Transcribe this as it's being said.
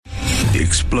The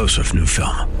explosive new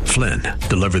film, Flynn,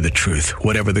 deliver the truth,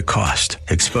 whatever the cost,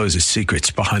 exposes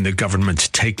secrets behind the government's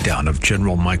takedown of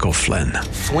General Michael Flynn.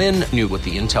 Flynn knew what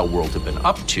the intel world had been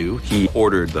up to. He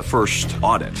ordered the first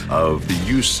audit of the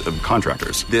use of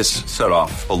contractors. This set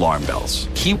off alarm bells.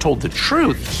 He told the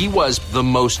truth. He was the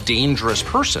most dangerous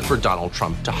person for Donald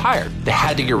Trump to hire. They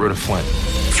had to get rid of Flynn.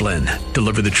 Flynn,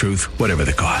 deliver the truth, whatever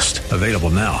the cost. Available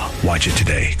now. Watch it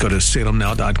today. Go to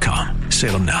salemnow.com.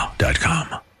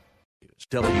 salemnow.com.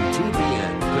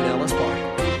 WTBN, Pinellas Park.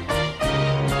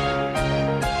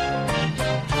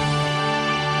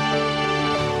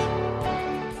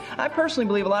 I personally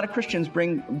believe a lot of Christians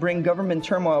bring government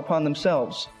turmoil upon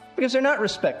themselves because they're not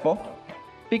respectful,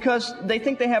 because they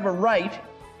think they have a right,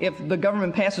 if the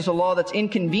government passes a law that's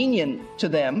inconvenient to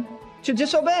them, to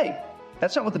disobey.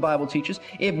 That's not what the Bible teaches.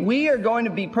 If we are going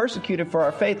to be persecuted for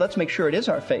our faith, let's make sure it is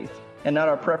our faith and not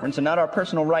our preference and not our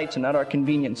personal rights and not our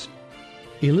convenience.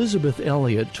 Elizabeth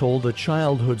Elliot told a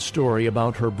childhood story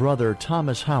about her brother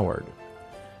Thomas Howard.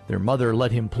 Their mother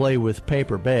let him play with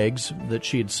paper bags that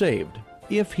she had saved,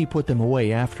 if he put them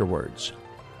away afterwards.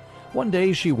 One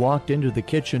day she walked into the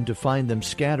kitchen to find them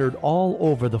scattered all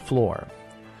over the floor.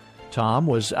 Tom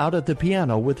was out at the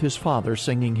piano with his father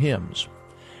singing hymns.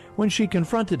 When she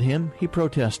confronted him, he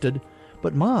protested,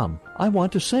 "But Mom, I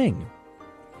want to sing."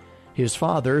 His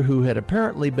father, who had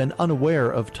apparently been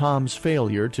unaware of Tom's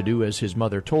failure to do as his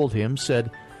mother told him, said,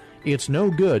 "It's no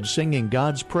good singing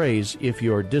God's praise if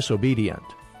you're disobedient."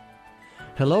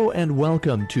 Hello and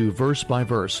welcome to Verse by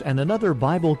Verse and another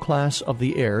Bible class of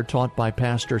the air taught by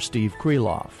Pastor Steve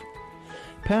Kreloff.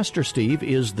 Pastor Steve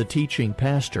is the teaching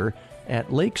pastor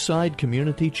at Lakeside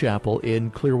Community Chapel in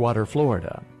Clearwater,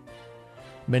 Florida.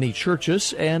 Many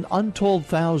churches and untold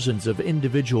thousands of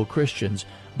individual Christians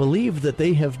believe that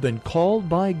they have been called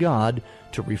by God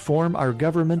to reform our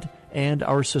government and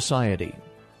our society.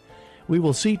 We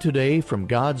will see today from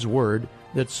God's Word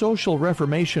that social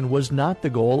reformation was not the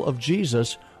goal of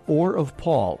Jesus or of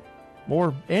Paul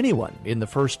or anyone in the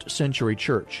first century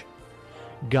church.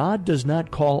 God does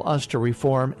not call us to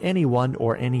reform anyone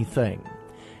or anything.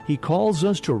 He calls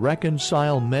us to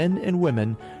reconcile men and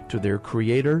women to their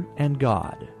Creator and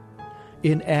God.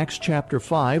 In Acts chapter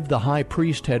 5, the high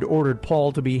priest had ordered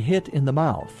Paul to be hit in the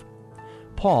mouth.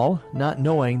 Paul, not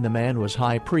knowing the man was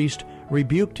high priest,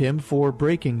 rebuked him for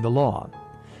breaking the law.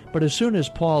 But as soon as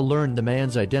Paul learned the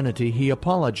man's identity, he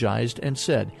apologized and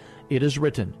said, "It is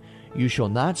written, 'You shall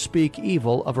not speak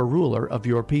evil of a ruler of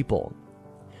your people.'"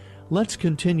 Let's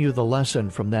continue the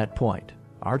lesson from that point.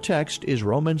 Our text is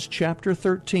Romans chapter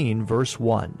 13, verse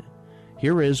 1.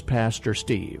 Here is Pastor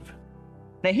Steve.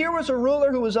 Now here was a ruler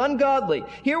who was ungodly.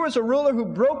 Here was a ruler who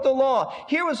broke the law.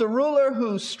 Here was a ruler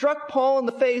who struck Paul in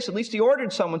the face. At least he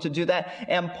ordered someone to do that.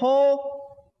 And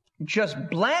Paul just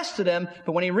blasted him.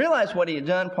 But when he realized what he had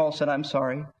done, Paul said, "I'm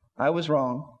sorry. I was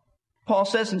wrong." Paul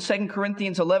says in 2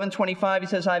 Corinthians 11:25, he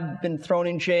says, "I've been thrown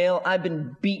in jail. I've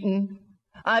been beaten.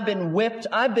 I've been whipped.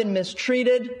 I've been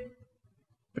mistreated."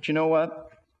 But you know what?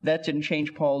 That didn't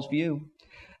change Paul's view.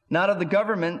 Not of the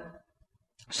government.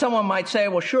 Someone might say,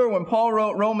 well, sure, when Paul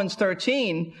wrote Romans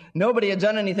 13, nobody had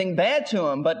done anything bad to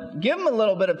him, but give him a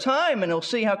little bit of time and he'll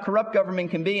see how corrupt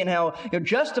government can be and how he'll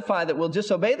justify that we'll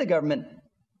disobey the government.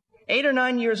 8 or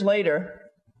 9 years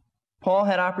later, Paul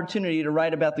had opportunity to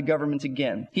write about the government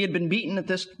again. He had been beaten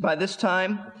by this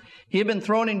time. He had been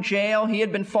thrown in jail. He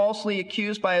had been falsely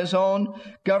accused by his own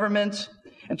government.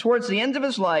 And towards the end of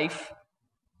his life,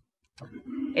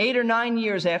 8 or 9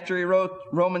 years after he wrote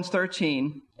Romans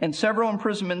 13, and several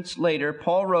imprisonments later,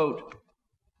 Paul wrote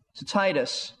to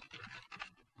Titus,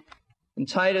 in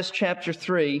Titus chapter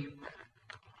 3,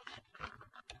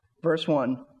 verse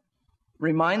 1,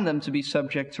 "Remind them to be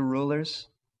subject to rulers,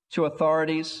 to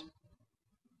authorities,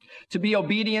 to be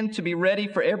obedient, to be ready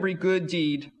for every good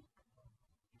deed,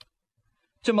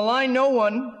 to malign no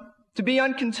one, to be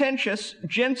uncontentious,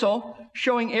 gentle,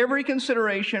 showing every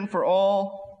consideration for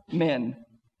all men."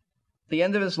 At the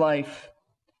end of his life,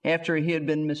 after he had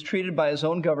been mistreated by his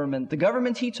own government, the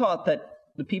government he taught that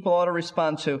the people ought to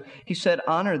respond to, he said,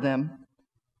 honor them,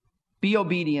 be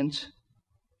obedient,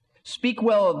 speak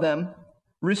well of them,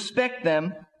 respect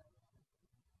them.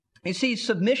 You see,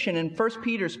 submission, and 1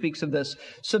 Peter speaks of this.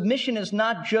 Submission is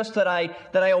not just that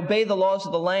I obey the laws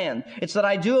of the land. It's that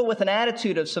I do it with an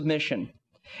attitude of submission.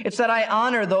 It's that I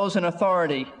honor those in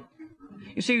authority.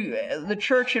 You see, the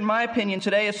church, in my opinion,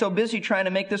 today is so busy trying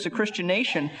to make this a Christian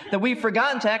nation that we've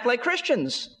forgotten to act like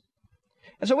Christians.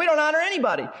 And so we don't honor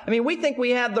anybody. I mean, we think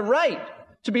we have the right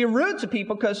to be rude to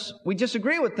people because we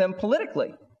disagree with them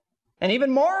politically and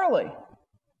even morally.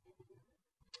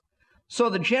 So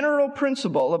the general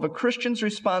principle of a Christian's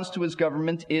response to his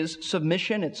government is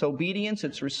submission, it's obedience,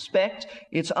 it's respect,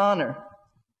 it's honor.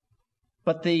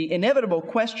 But the inevitable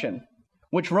question,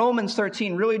 which Romans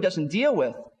 13 really doesn't deal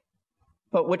with,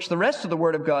 but which the rest of the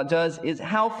Word of God does, is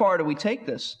how far do we take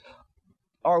this?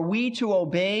 Are we to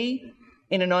obey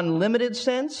in an unlimited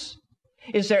sense?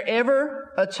 Is there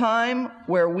ever a time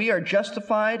where we are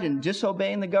justified in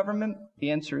disobeying the government?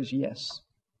 The answer is yes.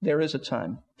 There is a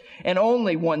time. And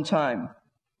only one time.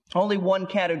 Only one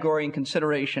category in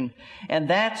consideration. And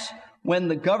that's when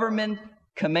the government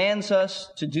commands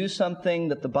us to do something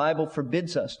that the Bible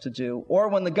forbids us to do, or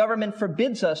when the government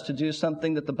forbids us to do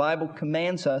something that the Bible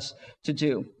commands us to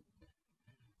do.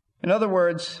 In other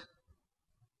words,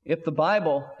 if the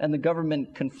Bible and the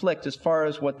government conflict as far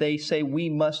as what they say we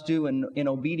must do in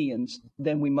obedience,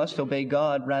 then we must obey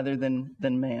God rather than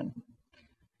man.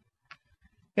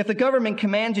 If the government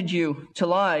commanded you to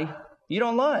lie, you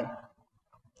don't lie.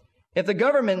 If the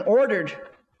government ordered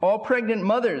all pregnant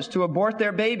mothers to abort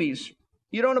their babies,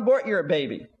 you don't abort your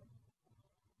baby.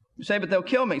 You say, but they'll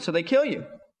kill me, so they kill you.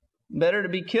 Better to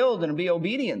be killed than to be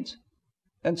obedient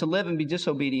than to live and be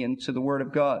disobedient to the Word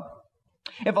of God.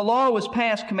 If a law was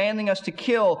passed commanding us to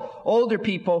kill older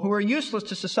people who are useless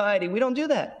to society, we don't do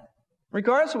that,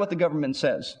 regardless of what the government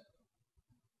says.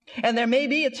 And there may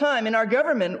be a time in our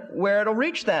government where it'll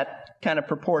reach that kind of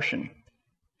proportion.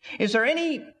 Is there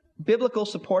any biblical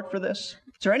support for this?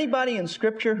 Is there anybody in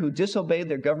Scripture who disobeyed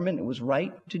their government and it was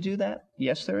right to do that?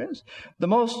 Yes, there is. The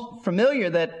most familiar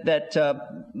the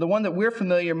one that we're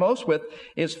familiar most with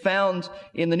is found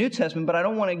in the New Testament, but I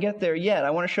don't want to get there yet. I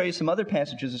want to show you some other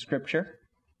passages of Scripture.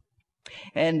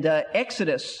 And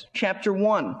Exodus chapter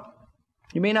 1.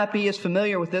 You may not be as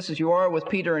familiar with this as you are with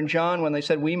Peter and John when they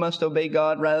said we must obey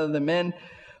God rather than men.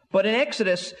 But in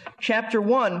Exodus chapter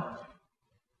 1,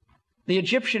 the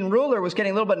Egyptian ruler was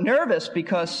getting a little bit nervous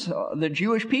because the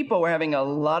Jewish people were having a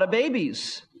lot of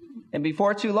babies. And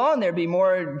before too long, there'd be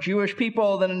more Jewish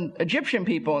people than Egyptian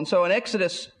people. And so in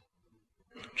Exodus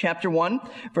chapter 1,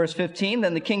 verse 15,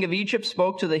 then the king of Egypt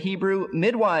spoke to the Hebrew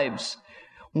midwives.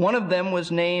 One of them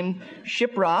was named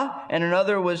Shiphrah, and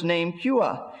another was named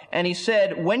Puah. And he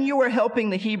said, when you are helping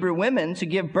the Hebrew women to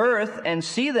give birth and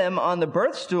see them on the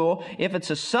birth stool, if it's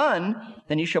a son,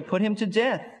 then you shall put him to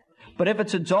death. But if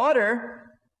it's a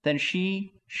daughter, then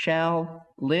she shall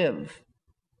live.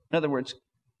 In other words,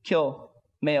 kill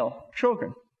male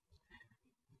children.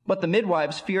 But the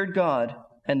midwives feared God,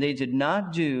 and they did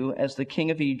not do as the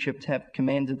king of Egypt had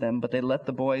commanded them, but they let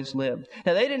the boys live.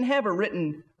 Now, they didn't have a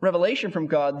written revelation from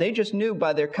God. They just knew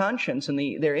by their conscience and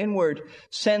their inward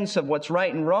sense of what's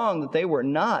right and wrong that they were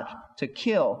not to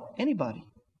kill anybody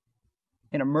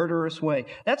in a murderous way.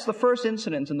 That's the first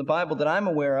incident in the Bible that I'm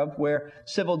aware of where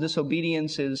civil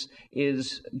disobedience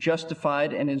is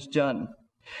justified and is done.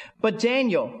 But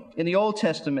Daniel in the Old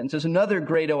Testament is another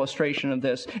great illustration of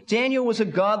this. Daniel was a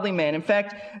godly man. In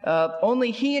fact, only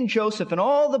he and Joseph in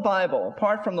all the Bible,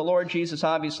 apart from the Lord Jesus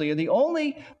obviously, are the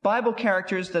only Bible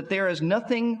characters that there is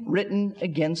nothing written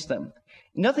against them.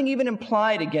 Nothing even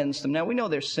implied against them. Now, we know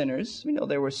they're sinners. We know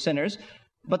they were sinners.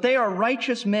 But they are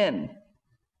righteous men.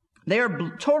 They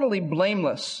are totally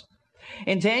blameless.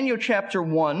 In Daniel chapter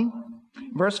 1,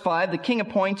 verse 5, the king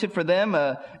appointed for them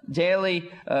a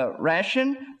daily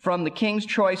ration from the king's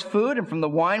choice food and from the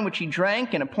wine which he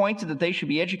drank, and appointed that they should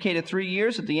be educated 3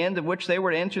 years, at the end of which they were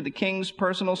to enter the king's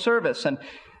personal service. And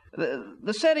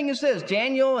the setting is this.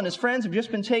 Daniel and his friends have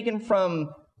just been taken from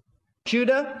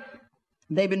Judah.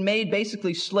 They've been made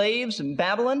basically slaves in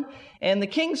Babylon. And the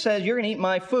king says, you're going to eat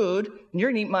my food, and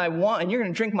you're going to eat my wine, and you're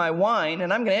going to drink my wine,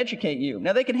 and I'm going to educate you.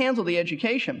 Now, they could handle the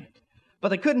education.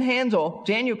 But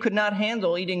Daniel could not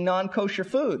handle eating non-kosher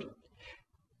food.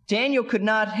 Daniel could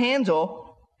not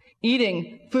handle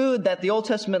eating food that the Old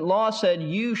Testament law said,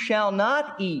 you shall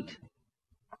not eat.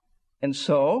 And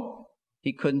so,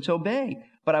 he couldn't obey.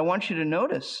 But I want you to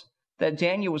notice that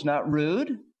Daniel was not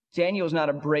rude. Daniel was not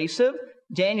abrasive.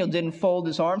 Daniel didn't fold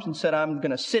his arms and said, I'm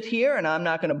going to sit here and I'm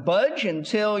not going to budge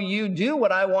until you do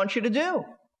what I want you to do.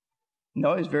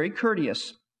 No, he's very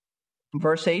courteous.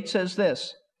 Verse 8 says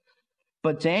this,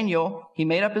 but Daniel, he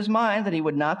made up his mind that he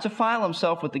would not defile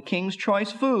himself with the king's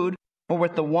choice food or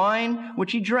with the wine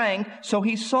which he drank, so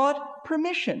he sought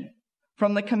permission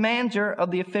from the commander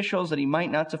of the officials that he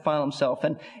might not defile himself.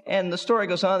 And the story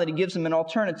goes on that he gives them an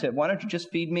alternative. Why don't you just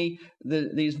feed me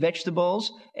these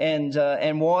vegetables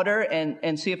and water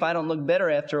and see if I don't look better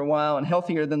after a while and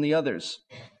healthier than the others?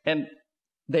 And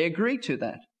they agreed to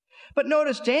that. But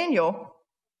notice Daniel,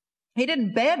 he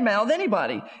didn't badmouth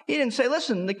anybody. He didn't say,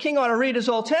 listen, the king ought to read his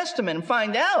Old Testament and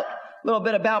find out a little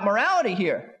bit about morality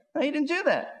here. No, he didn't do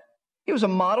that. He was a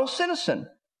model citizen.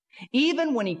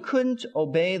 Even when he couldn't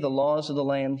obey the laws of the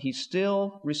land, he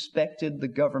still respected the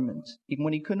government, even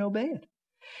when he couldn't obey it.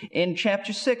 In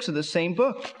chapter 6 of the same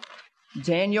book,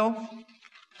 Daniel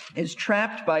is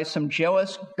trapped by some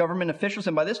jealous government officials,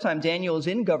 and by this time Daniel is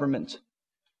in government,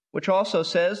 which also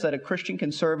says that a Christian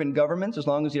can serve in government as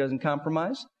long as he doesn't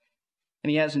compromise and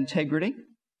he has integrity.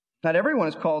 Not everyone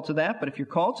is called to that, but if you're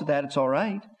called to that, it's all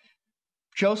right.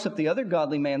 Joseph, the other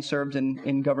godly man, served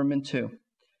in government too.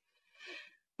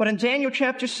 But in Daniel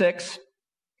chapter 6,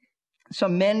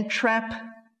 some men trap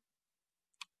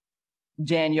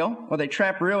Daniel, or they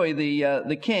trap really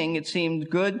the king. It seemed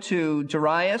good to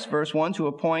Darius, verse 1, to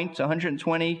appoint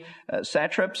 120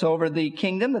 satraps over the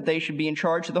kingdom, that they should be in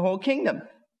charge of the whole kingdom.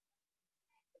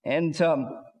 And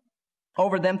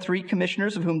over them 3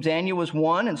 commissioners, of whom Daniel was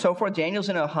one, and so forth. Daniel's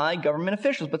in a high government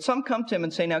officials. But some come to him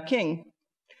and say, now, king,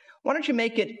 why don't you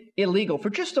make it illegal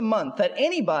for just a month that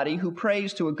anybody who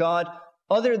prays to a god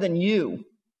other than you,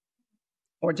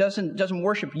 or doesn't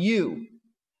worship you,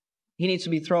 he needs to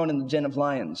be thrown in the den of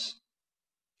lions.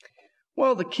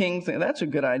 Well, the king thinks, that's a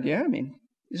good idea. I mean,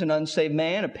 he's an unsaved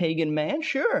man, a pagan man.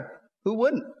 Sure, who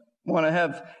wouldn't want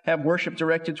to have worship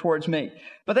directed towards me?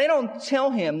 But they don't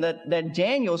tell him that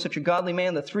Daniel is such a godly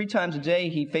man that 3 times a day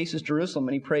he faces Jerusalem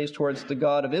and he prays towards the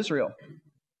God of Israel.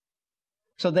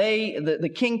 So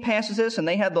the king passes this, and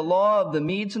they had the law of the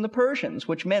Medes and the Persians,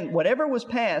 which meant whatever was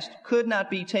passed could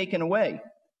not be taken away.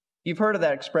 You've heard of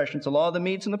that expression. It's the law of the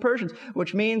Medes and the Persians,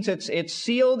 which means it's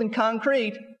sealed in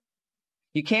concrete.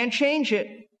 You can't change it.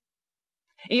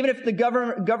 Even if the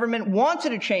government wanted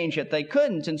to change it, they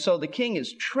couldn't. And so the king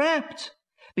is trapped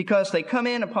because they come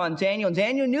in upon Daniel. And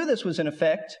Daniel knew this was in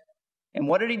effect. And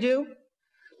what did he do?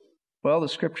 Well, the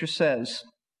scripture says,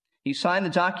 he signed the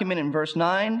document in verse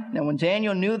 9. Now, when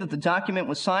Daniel knew that the document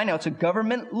was signed, now it's a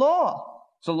government law.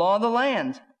 It's a law of the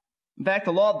land. In fact,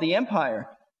 the law of the empire.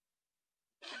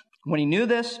 When he knew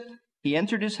this, he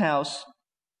entered his house.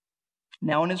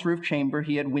 Now in his roof chamber,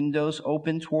 he had windows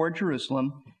open toward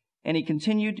Jerusalem, and he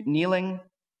continued kneeling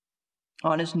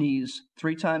on his knees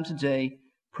 3 times a day,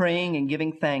 praying and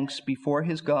giving thanks before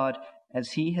his God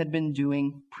as he had been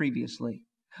doing previously.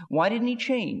 Why didn't he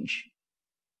change?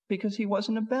 Because he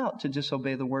wasn't about to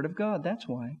disobey the word of God. That's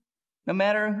why. No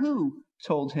matter who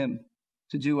told him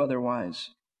to do otherwise.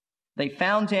 They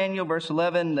found Daniel, verse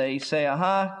 11. They say,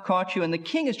 aha, caught you. And the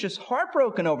king is just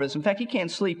heartbroken over this. In fact, he can't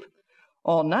sleep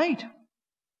all night.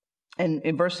 And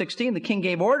in verse 16, the king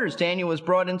gave orders. Daniel was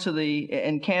brought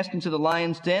and cast into the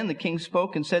lion's den. The king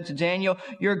spoke and said to Daniel,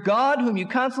 your God, whom you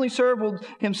constantly serve, will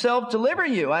himself deliver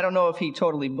you. I don't know if he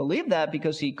totally believed that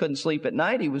because he couldn't sleep at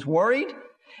night. He was worried.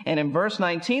 And in verse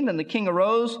 19, then the king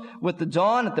arose with the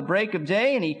dawn at the break of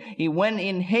day, and he went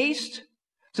in haste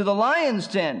to the lion's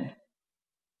den.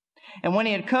 And when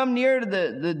he had come near to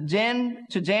the den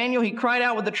to Daniel, he cried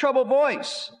out with a troubled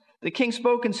voice. The king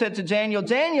spoke and said to Daniel,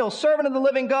 Daniel, servant of the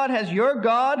living God, has your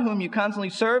God, whom you constantly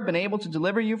serve, been able to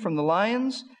deliver you from the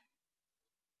lions?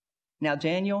 Now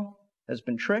Daniel has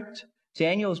been tricked.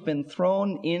 Daniel has been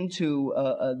thrown into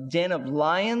a den of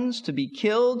lions to be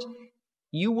killed.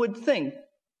 You would think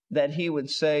that he would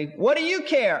say, what do you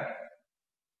care?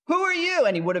 Who are you?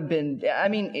 And he would have been,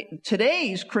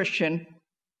 today's Christian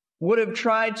would have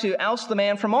tried to oust the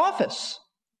man from office.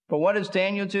 But what does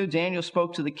Daniel do? Daniel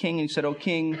spoke to the king and he said, O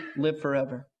king, live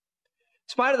forever. In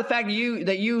spite of the fact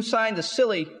that you signed a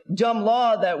silly, dumb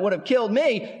law that would have killed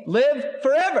me, live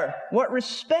forever. What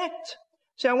respect.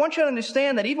 See, I want you to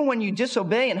understand that even when you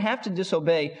disobey and have to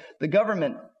disobey the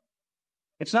government,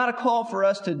 it's not a call for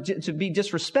us to be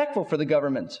disrespectful for the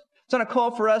government. It's not a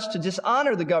call for us to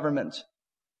dishonor the government.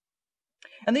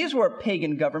 And these were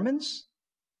pagan governments.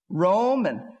 Rome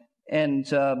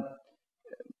and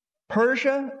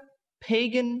Persia,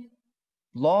 pagan,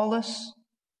 lawless,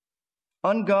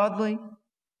 ungodly,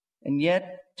 and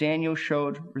yet Daniel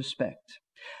showed respect.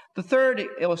 The third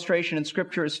illustration in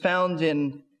Scripture is found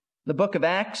in the book of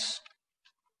Acts.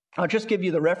 I'll just give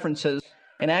you the references.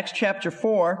 In Acts chapter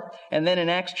 4, and then in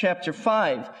Acts chapter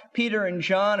 5, Peter and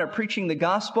John are preaching the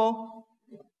gospel,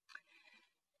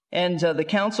 and the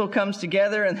council comes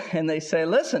together and they say,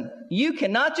 listen, you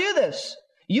cannot do this.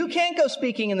 You can't go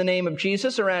speaking in the name of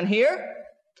Jesus around here.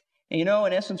 And you know,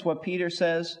 in essence, what Peter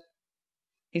says?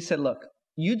 He said, look,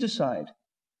 you decide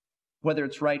whether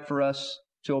it's right for us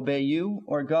to obey you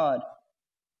or God.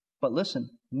 But listen,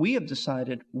 we have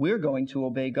decided we're going to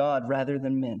obey God rather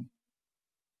than men.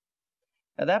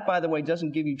 Now that, by the way,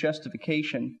 doesn't give you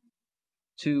justification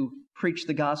to preach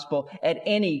the gospel at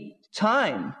any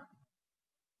time.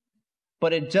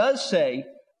 But it does say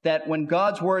that when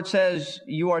God's word says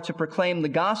you are to proclaim the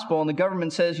gospel and the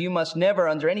government says you must never,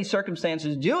 under any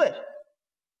circumstances, do it,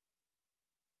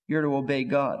 you're to obey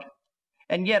God.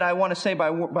 And yet, I want to say by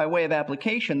way of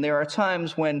application, there are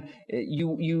times when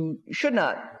you should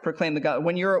not proclaim the gospel.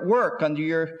 When you're at work under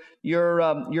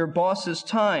your boss's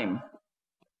time,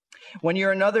 when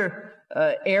you're in other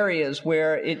areas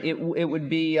where it would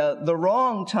be the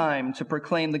wrong time to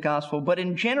proclaim the gospel. But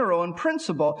in general, in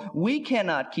principle, we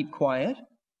cannot keep quiet.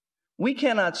 We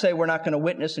cannot say we're not going to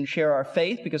witness and share our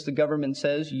faith because the government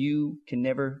says you can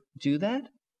never do that.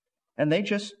 And they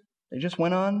just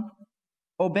went on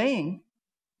obeying.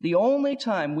 The only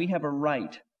time we have a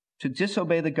right to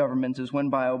disobey the government is when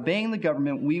by obeying the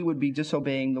government we would be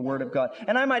disobeying the word of God.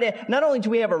 And I might add, not only do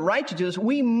we have a right to do this,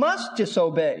 we must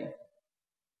disobey.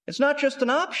 It's not just an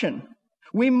option.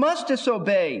 We must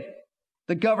disobey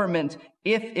the government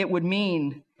if it would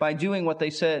mean, by doing what they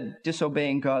said,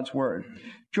 disobeying God's word.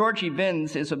 Georgy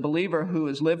Vins is a believer who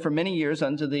has lived for many years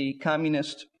under the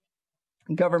communist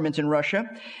government in Russia.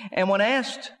 And when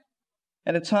asked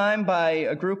at a time by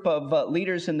a group of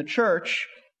leaders in the church,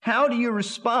 how do you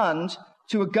respond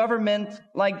to a government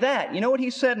like that? You know what he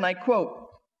said, and I quote,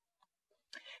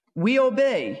 "We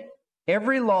obey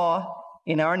every law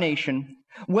in our nation,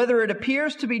 whether it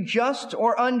appears to be just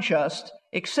or unjust,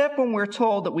 except when we're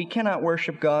told that we cannot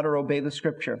worship God or obey the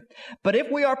Scripture. But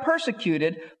if we are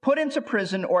persecuted, put into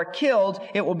prison, or killed,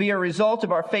 it will be a result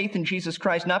of our faith in Jesus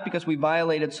Christ, not because we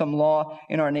violated some law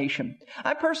in our nation."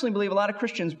 I personally believe a lot of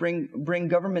Christians bring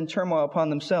government turmoil upon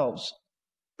themselves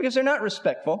because they're not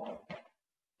respectful,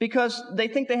 because they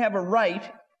think they have a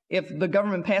right, if the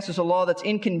government passes a law that's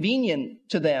inconvenient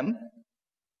to them,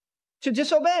 to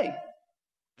disobey.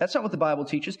 That's not what the Bible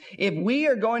teaches. If we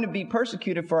are going to be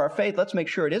persecuted for our faith, let's make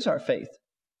sure it is our faith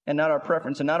and not our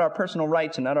preference and not our personal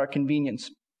rights and not our convenience.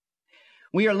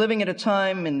 We are living at a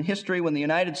time in history when the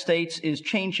United States is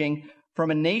changing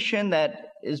from a nation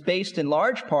that is based in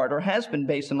large part, or has been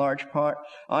based in large part,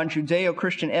 on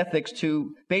Judeo-Christian ethics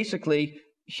to basically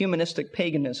humanistic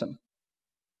paganism.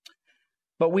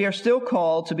 But we are still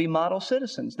called to be model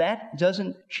citizens. That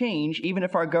doesn't change even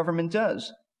if our government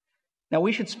does. Now,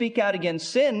 we should speak out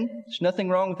against sin. There's nothing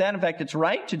wrong with that. In fact, it's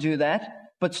right to do that,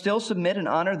 but still submit and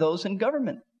honor those in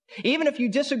government. Even if you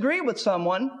disagree with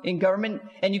someone in government,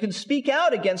 and you can speak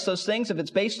out against those things if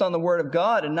it's based on the Word of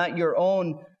God and not your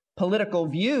own political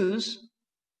views,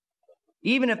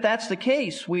 even if that's the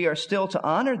case, we are still to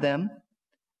honor them,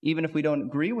 even if we don't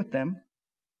agree with them.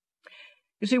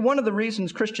 You see, one of the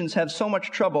reasons Christians have so much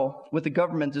trouble with the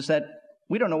government is that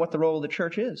we don't know what the role of the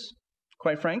church is,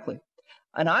 quite frankly.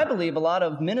 And I believe a lot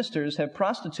of ministers have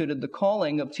prostituted the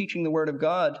calling of teaching the Word of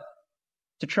God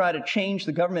to try to change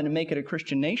the government and make it a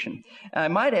Christian nation. And I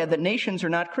might add that nations are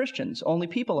not Christians, only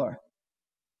people are.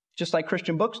 Just like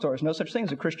Christian bookstores. No such thing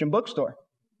as a Christian bookstore.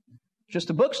 Just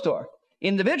a bookstore.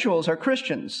 Individuals are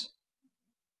Christians.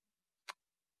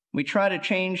 We try to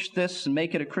change this and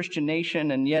make it a Christian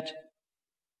nation, and yet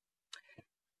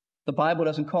the Bible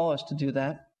doesn't call us to do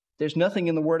that. There's nothing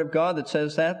in the Word of God that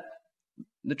says that.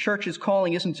 The church's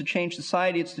calling isn't to change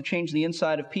society, it's to change the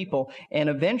inside of people. And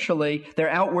eventually, their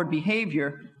outward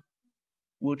behavior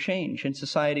will change, and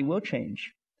society will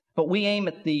change. But we aim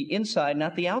at the inside,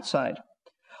 not the outside.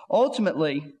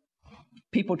 Ultimately,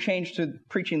 people change through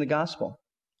preaching the gospel,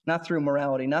 not through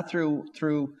morality, not through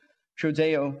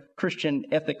Judeo-Christian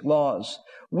ethic laws.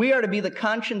 We are to be the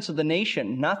conscience of the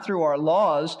nation, not through our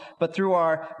laws, but through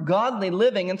our godly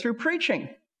living and through preaching.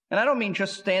 And I don't mean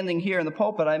just standing here in the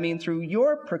pulpit. I mean through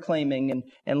your proclaiming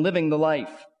and living the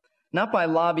life, not by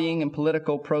lobbying and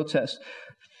political protest.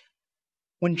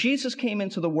 When Jesus came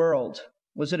into the world,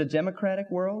 was it a democratic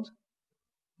world?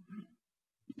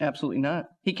 Absolutely not.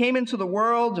 He came into the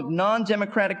world of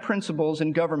non-democratic principles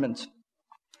in government.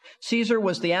 Caesar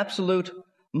was the absolute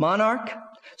monarch.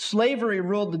 Slavery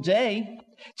ruled the day.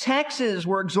 Taxes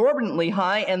were exorbitantly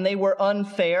high, and they were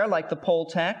unfair, like the poll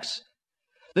tax.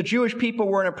 The Jewish people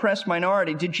were an oppressed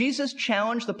minority. Did Jesus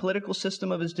challenge the political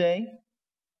system of his day?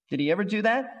 Did he ever do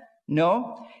that?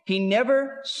 No. He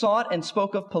never sought and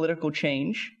spoke of political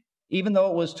change, even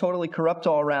though it was totally corrupt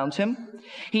all around him.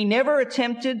 He never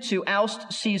attempted to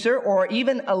oust Caesar or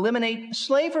even eliminate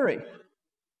slavery.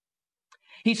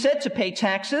 He said to pay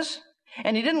taxes,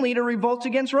 and he didn't lead a revolt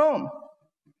against Rome.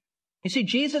 You see,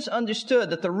 Jesus understood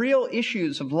that the real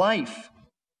issues of life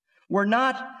were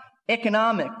not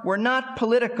economic, were not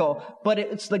political, but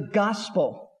it's the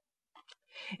gospel.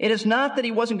 It is not that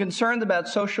he wasn't concerned about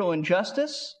social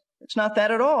injustice. It's not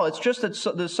that at all. It's just that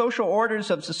the social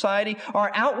orders of society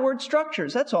are outward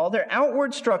structures. That's all. They're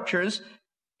outward structures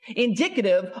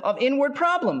indicative of inward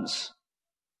problems.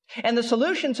 And the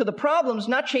solution to the problem is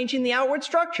not changing the outward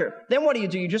structure. Then what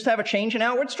do? You just have a change in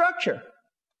outward structure.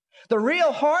 The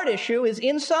real hard issue is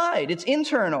inside. It's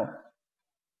internal.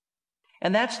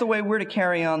 And that's the way we're to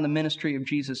carry on the ministry of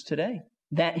Jesus today.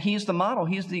 That He's the model.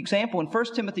 He's the example. In 1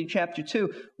 Timothy chapter 2,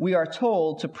 we are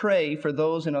told to pray for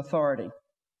those in authority.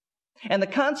 And the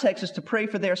context is to pray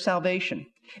for their salvation.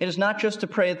 It is not just to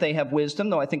pray that they have wisdom,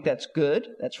 though I think that's good.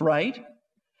 That's right.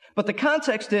 But the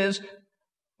context is,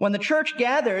 when the church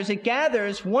gathers, it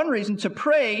gathers, one reason, to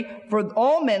pray for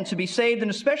all men to be saved,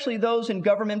 and especially those in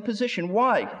government position.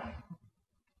 Why?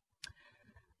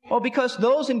 Well, because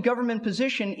those in government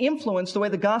position influence the way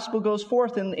the gospel goes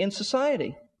forth in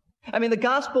society. I mean, the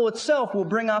gospel itself will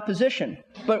bring opposition.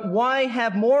 But why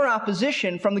have more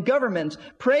opposition from the government?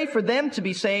 Pray for them to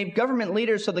be saved, government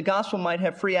leaders, so the gospel might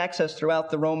have free access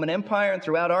throughout the Roman Empire and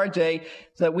throughout our day,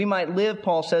 so that we might live,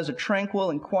 Paul says, a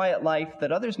tranquil and quiet life,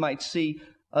 that others might see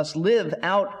us live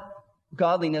out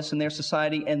godliness in their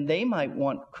society, and they might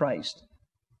want Christ.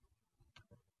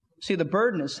 See, the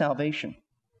burden is salvation.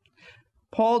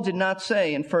 Paul did not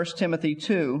say in 1 Timothy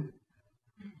 2,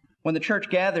 when the church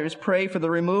gathers, pray for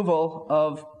the removal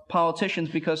of politicians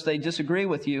because they disagree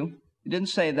with you. He didn't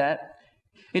say that.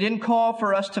 He didn't call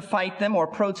for us to fight them or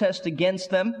protest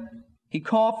against them. He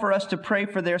called for us to pray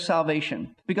for their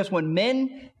salvation. Because when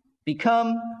men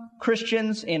become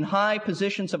Christians in high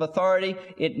positions of authority,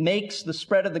 it makes the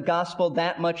spread of the gospel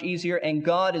that much easier, and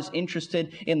God is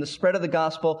interested in the spread of the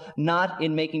gospel, not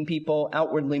in making people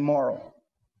outwardly moral.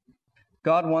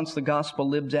 God wants the gospel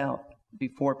lived out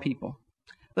before people.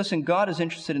 Listen, God is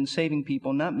interested in saving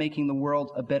people, not making the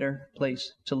world a better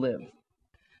place to live.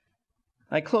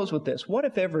 I close with this. What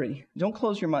if don't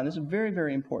close your mind, this is very,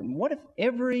 very important. What if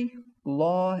every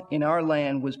law in our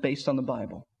land was based on the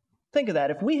Bible? Think of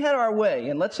that. If we had our way,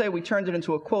 and let's say we turned it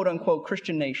into a quote-unquote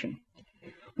Christian nation,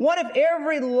 what if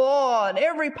every law and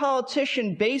every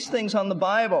politician based things on the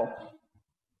Bible?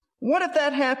 What if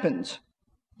that happened?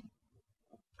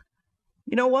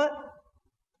 You know what?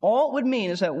 All it would mean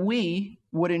is that we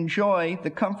would enjoy the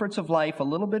comforts of life a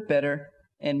little bit better,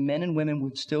 and men and women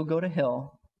would still go to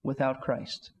hell without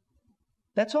Christ.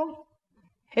 That's all.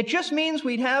 It just means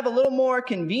we'd have a little more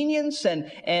convenience, and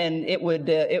it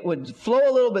would flow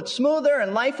a little bit smoother,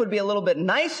 and life would be a little bit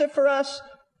nicer for us.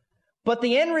 But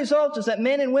the end result is that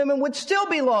men and women would still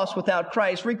be lost without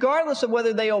Christ, regardless of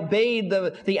whether they obeyed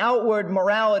the outward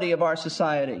morality of our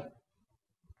society.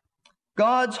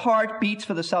 God's heart beats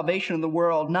for the salvation of the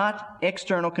world, not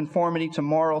external conformity to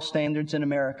moral standards in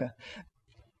America.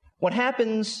 What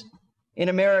happens in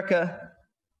America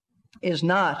is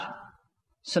not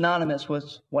synonymous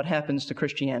with what happens to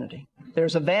Christianity.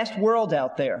 There's a vast world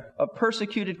out there of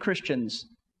persecuted Christians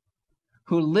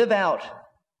who live out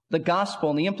the gospel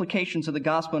and the implications of the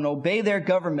gospel and obey their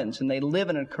governments, and they live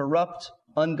in a corrupt,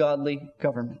 ungodly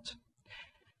government.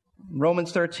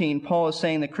 Romans 13, Paul is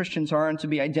saying that Christians aren't to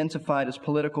be identified as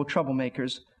political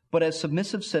troublemakers, but as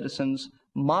submissive citizens,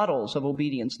 models of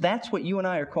obedience. That's what you and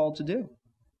I are called to do.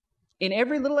 In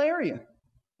every little area,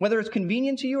 whether it's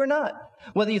convenient to you or not,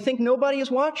 whether you think nobody is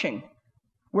watching,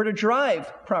 we're to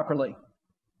drive properly.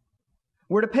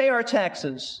 We're to pay our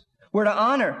taxes. We're to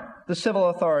honor the civil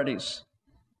authorities.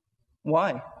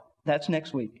 Why? That's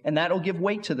next week. And that'll give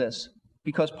weight to this,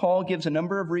 because Paul gives a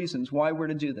number of reasons why we're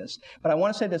to do this. But I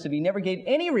want to say this, if he never gave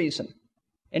any reason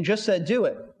and just said do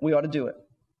it, we ought to do it.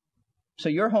 So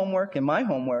your homework and my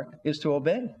homework is to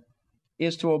obey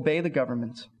the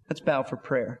government. Let's bow for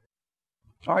prayer.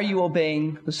 Are you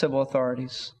obeying the civil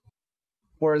authorities?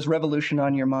 Or is revolution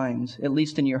on your mind, at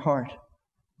least in your heart?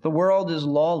 The world is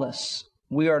lawless.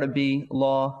 We are to be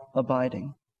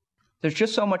law-abiding. There's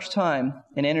just so much time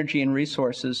and energy and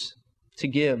resources to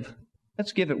give.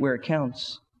 Let's give it where it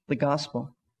counts, the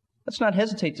gospel. Let's not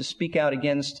hesitate to speak out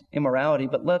against immorality,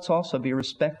 but let's also be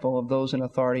respectful of those in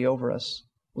authority over us.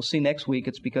 We'll see next week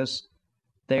it's because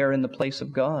they are in the place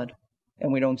of God,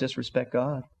 and we don't disrespect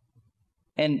God.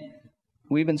 And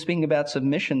we've been speaking about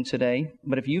submission today,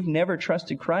 but if you've never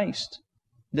trusted Christ,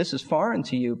 this is foreign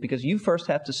to you, because you first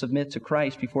have to submit to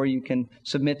Christ before you can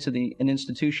submit to an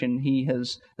institution He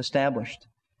has established.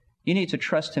 You need to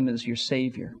trust Him as your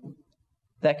Savior.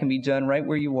 That can be done right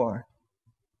where you are.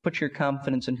 Put your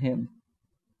confidence in Him.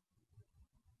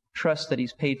 Trust that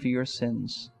He's paid for your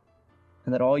sins,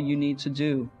 and that all you need to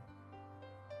do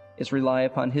is rely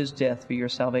upon His death for your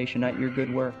salvation, not your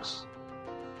good works.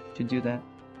 To do that.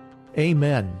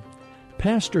 Amen.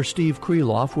 Pastor Steve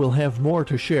Kreloff will have more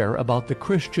to share about the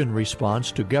Christian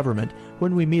response to government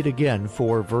when we meet again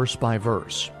for Verse by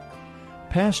Verse.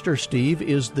 Pastor Steve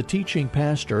is the teaching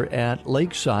pastor at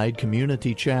Lakeside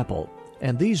Community Chapel.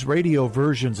 and these radio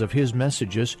versions of his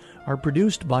messages are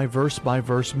produced by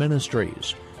Verse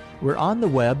Ministries. We're on the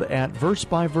web at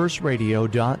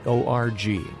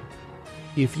versebyverseradio.org.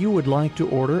 If you would like to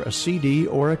order a CD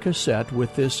or a cassette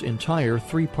with this entire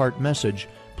 3-part message,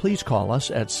 please call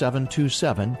us at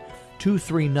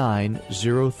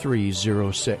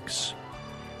 727-239-0306.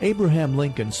 Abraham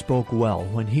Lincoln spoke well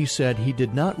when he said he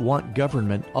did not want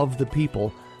government of the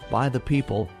people, by the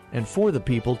people, and for the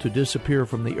people to disappear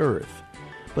from the earth.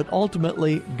 But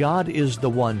ultimately, God is the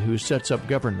one who sets up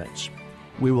governments.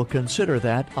 We will consider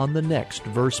that on the next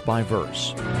Verse by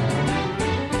Verse.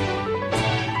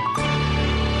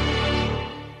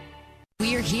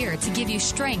 We're here to give you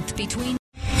strength between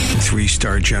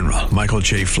 3-star General Michael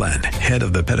J. Flynn, head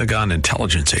of the Pentagon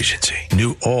Intelligence Agency,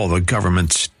 knew all the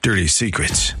government's dirty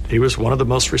secrets. He was one of the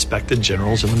most respected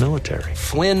generals in the military.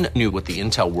 Flynn knew what the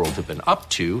intel world had been up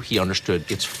to. He understood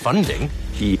its funding.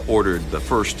 He ordered the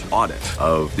first audit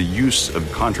of the use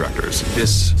of contractors.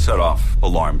 This set off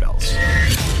alarm bells.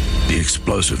 The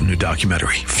explosive new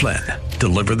documentary, Flynn,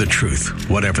 Deliver the Truth,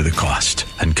 Whatever the Cost,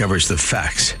 uncovers the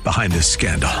facts behind this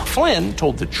scandal. Flynn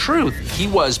told the truth. He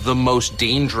was the most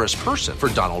dangerous person for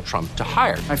Donald Trump to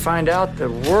hire. I find out the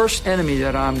worst enemy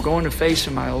that I'm going to face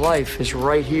in my life is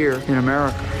right here in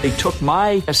America. They took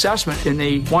my assessment and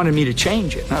they wanted me to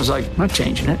change it. And I was like, I'm not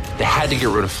changing it. They had to get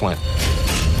rid of Flynn.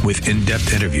 With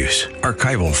in-depth interviews,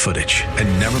 archival footage,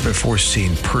 and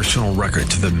never-before-seen personal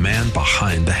records of the man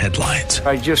behind the headlines.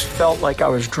 I just felt like I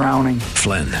was drowning.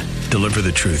 Flynn, Deliver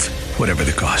the Truth, Whatever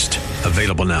the Cost.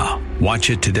 Available now.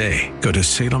 Watch it today. Go to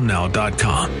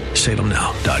salemnow.com.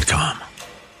 salemnow.com.